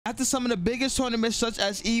After some of the biggest tournaments such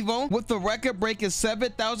as EVO, with the record-breaking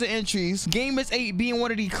 7,000 entries, Gamers 8 being one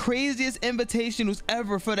of the craziest invitationals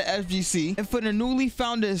ever for the FGC, and for the newly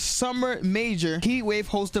founded Summer Major, Heatwave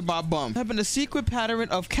hosted by Bum, having a secret pattern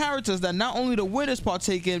of characters that not only the winners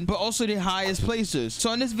partake in, but also the highest placers.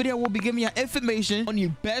 So in this video, we'll be giving you information on the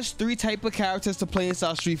best 3 type of characters to play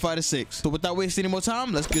inside Street Fighter 6. So without wasting any more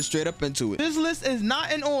time, let's get straight up into it. This list is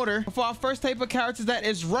not in order. For our first type of characters that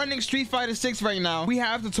is running Street Fighter 6 right now, we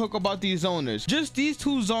have to talk about these zoners. Just these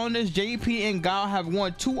 2 zoners, JP and Gao, have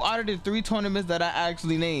won 2 out of the 3 tournaments that I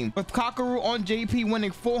actually named, with Kakaru on JP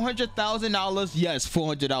winning $400,000, yes,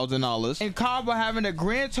 $400,000, and Kaba having a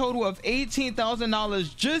grand total of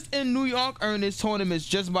 $18,000 just in New York earnings tournaments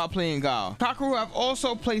just by playing Gao. Kakaru have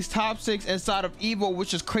also placed top 6 inside of EVO,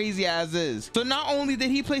 which is crazy as is. So not only did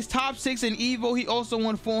he place top 6 in EVO, he also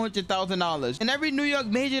won $400,000. And every New York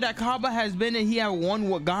major that Kaba has been in, he have won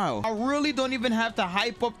with Gao. I really don't even have to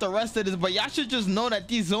hype up the rest of this, but y'all should just know that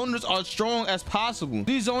these zoners are strong as possible.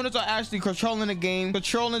 These zoners are actually controlling the game,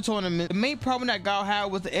 controlling tournament. The main problem that Gao had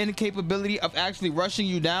was the incapability of actually rushing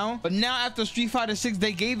you down, but now after Street Fighter 6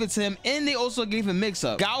 they gave it to him, and they also gave him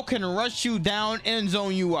mix-up. Gao can rush you down and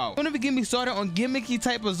zone you out. Don't even get me started on gimmicky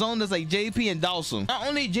type of zoners like JP and Dawson. Not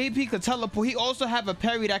only JP could teleport, he also have a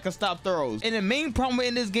parry that can stop throws, and the main problem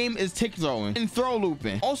in this game is tick throwing and throw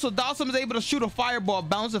looping. Also, Dawson is able to shoot a fireball,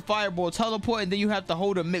 bounce a fireball, teleport, and then you have to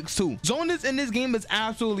hold a mix too. Zoners in this game is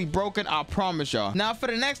absolutely broken, I promise y'all. Now for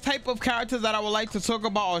the next type of characters that I would like to talk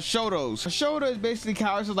about are Shotos. A Shoto is basically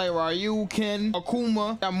characters like Ryu, Ken,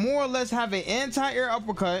 Akuma that more or less have an anti-air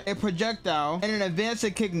uppercut, a projectile, and an advanced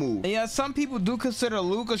kick move. And yeah, some people do consider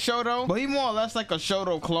Luke a Shoto, but he more or less like a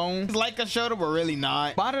Shoto clone. He's like a Shoto, but really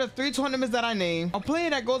not. But out of the 3 tournaments that I named, a player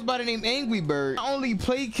that goes by the name Angry Bird not only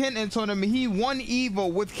played Ken in tournament, he won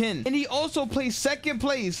EVO with Ken, and he also placed 2nd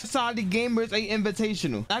place inside the Gamers 8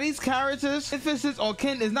 Invitational. Now these characters, emphasis on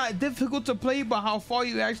Ken is not difficult to play, but how far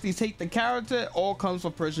you actually take the character all comes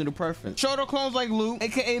from personal preference. Shoto clones like Luke,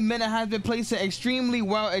 aka Mena, has been placing extremely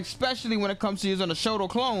well, especially when it comes to using a Shoto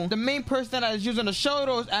clone. The main person that is using a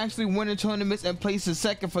Shoto is actually winning tournaments and placing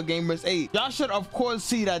 2nd for Gamers 8. Y'all should of course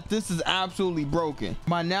see that this is absolutely broken.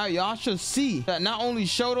 By now y'all should see that not only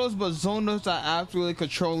Shotos but zoners are absolutely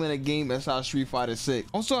controlling the game inside Street Fighter 6.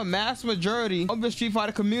 Also, a mass majority of the Street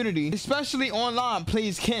Fighter community, especially online,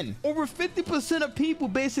 plays Ken. Over 50% of people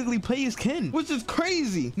basically plays Ken, which is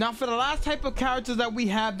crazy. Now for the last type of characters that we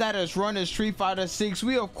have that is running Street Fighter 6,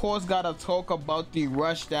 we of course gotta talk about the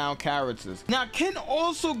rushdown characters. Now Ken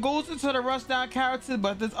also goes into the rushdown characters,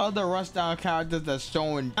 but there's other rushdown characters that's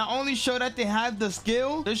showing, not only show that they have the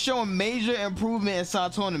skill, they're showing major improvement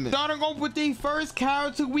inside tournaments. Starting off with the first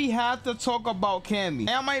character, we have to talk about Cammy. And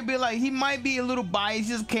I might be like, he might be a little biased,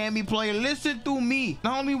 he's Cammy player. Listen to me.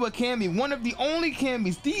 Not only with Cammy, one of the only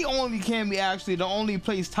Cammys, the only Cammy actually, the only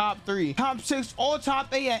place top 3, top 6, or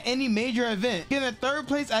top 8 at any major event. Getting 3rd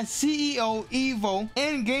place at CEO, EVO,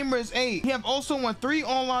 and Gamers 8. He have also won 3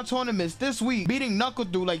 online tournaments this week, beating Knuckle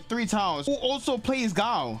Dude like 3 times, who also plays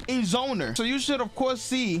Gao, a zoner. So you should of course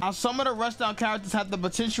see how some of the rushdown characters have the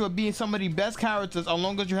potential of being some of the best characters as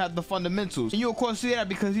long as you have the fundamentals. And you of course see that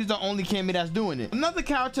because he's the only Cammy that's doing it. Another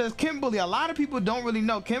character is Kimberly. A lot of people don't really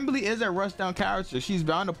know Kimberly is a rushdown character. She's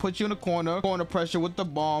bound to put you in the corner pressure with the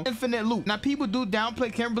bomb, infinite loop. Now people do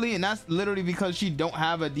downplay Kimberly, and that's literally because she don't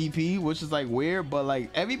have a DP, which is like weird, but like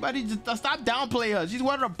everybody just stop downplay her. She's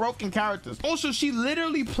one of the broken characters. Also, she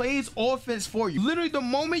literally plays offense for you. Literally the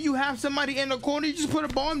moment you have somebody in the corner, you just put a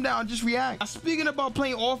bomb down, just react. Now, speaking about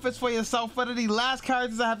playing offense for yourself, one of the last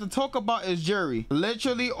characters I have to talk about is Jury.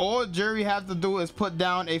 Literally all Jury have to do is put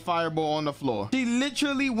down a fireball on the floor. She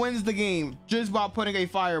literally wins the game just by putting a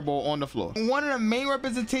fireball on the floor. One of the main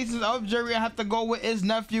representations of Jury I have to go with is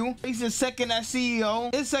Nephew. He's 2nd at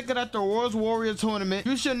CEO, is 2nd at the World's Warrior tournament.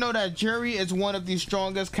 You should know that Jury is one of the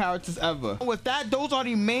strongest characters ever. With that, those are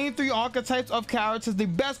the main 3 archetypes of characters, the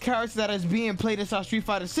best characters that is being played inside Street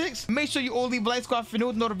Fighter 6. Make sure you all leave like, squad for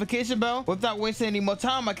notification bell. Without wasting any more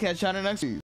time, I'll catch y'all in the next video.